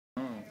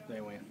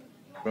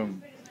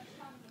Boom.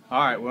 All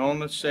right, we're on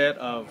the set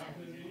of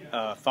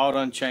Thought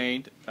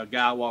Unchained. A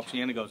guy walks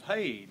in and goes,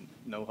 "Hey,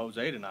 no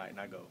Jose tonight." And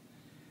I go,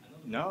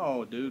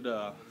 "No, dude,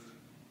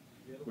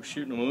 we're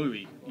shooting a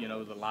movie. You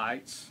know, the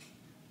lights,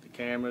 the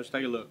cameras.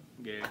 Take a look,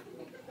 Gary."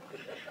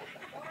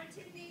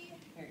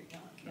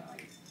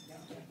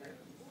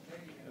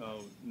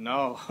 Oh,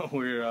 no,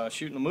 we're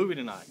shooting a movie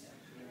tonight.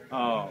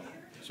 Oh,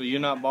 so you're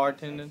not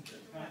bartending?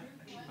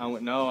 I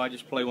went, "No, I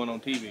just play one on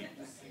TV."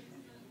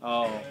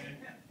 Oh,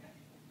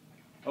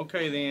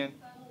 okay then.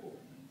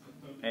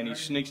 And he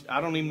sneaks.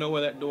 I don't even know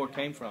where that door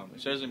came from.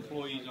 It says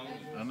employees only.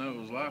 I know it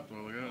was live a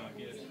while ago.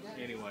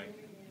 Anyway,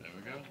 There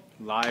we go.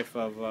 life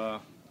of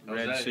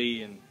Red Jose.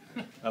 Sea and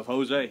of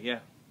Jose. Yeah,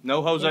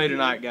 no Jose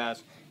tonight,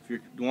 guys. If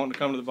you're wanting to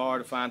come to the bar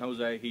to find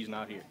Jose, he's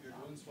not here.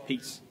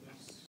 Peace.